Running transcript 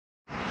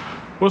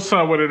What's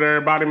up with it,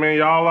 everybody, man?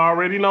 Y'all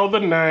already know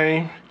the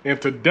name.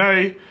 And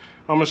today,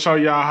 I'm gonna show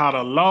y'all how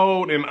to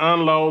load and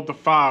unload the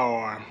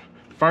firearm.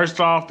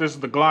 First off, this is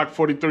the Glock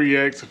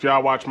 43X. If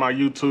y'all watch my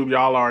YouTube,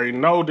 y'all already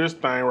know this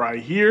thing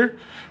right here.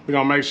 We're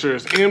gonna make sure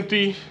it's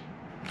empty,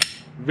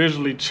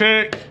 visually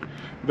check.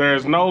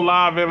 There's no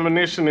live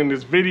ammunition in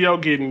this video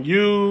getting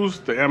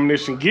used. The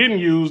ammunition getting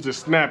used is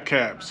snap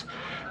caps.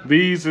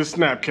 These is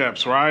snap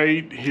caps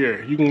right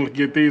here. You can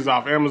get these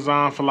off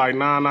Amazon for like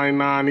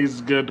 $9.99. These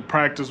is good to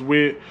practice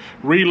with.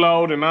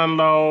 Reload and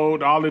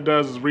unload. All it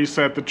does is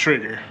reset the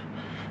trigger.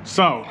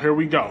 So here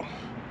we go.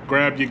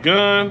 Grab your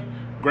gun,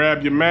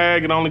 grab your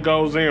mag. It only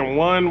goes in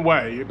one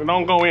way. It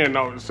don't go in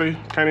though. See,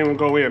 can't even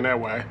go in that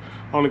way.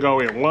 Only go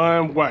in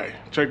one way.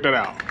 Check that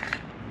out.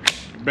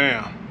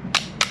 Bam.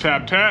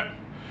 Tap, tap.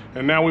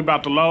 And now we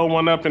about to load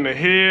one up in the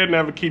head.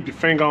 Never keep your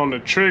finger on the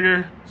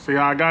trigger. See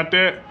how I got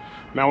that?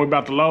 Now we're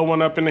about to load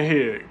one up in the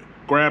head.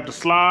 Grab the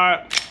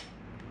slide.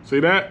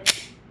 See that?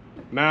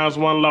 Now it's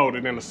one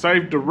loaded. In a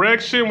safe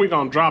direction, we're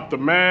gonna drop the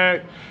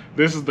mag.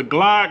 This is the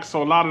Glock,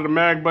 so a lot of the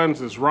mag buttons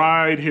is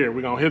right here.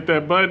 We're gonna hit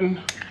that button,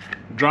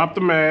 drop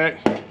the mag.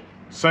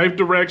 Safe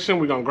direction,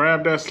 we're gonna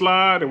grab that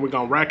slide and we're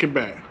gonna rack it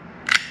back.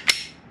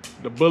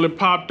 The bullet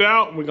popped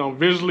out, we're gonna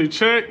visually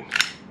check.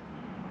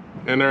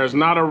 And there's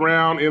not a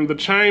round in the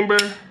chamber.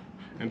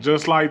 And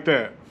just like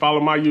that, follow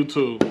my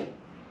YouTube.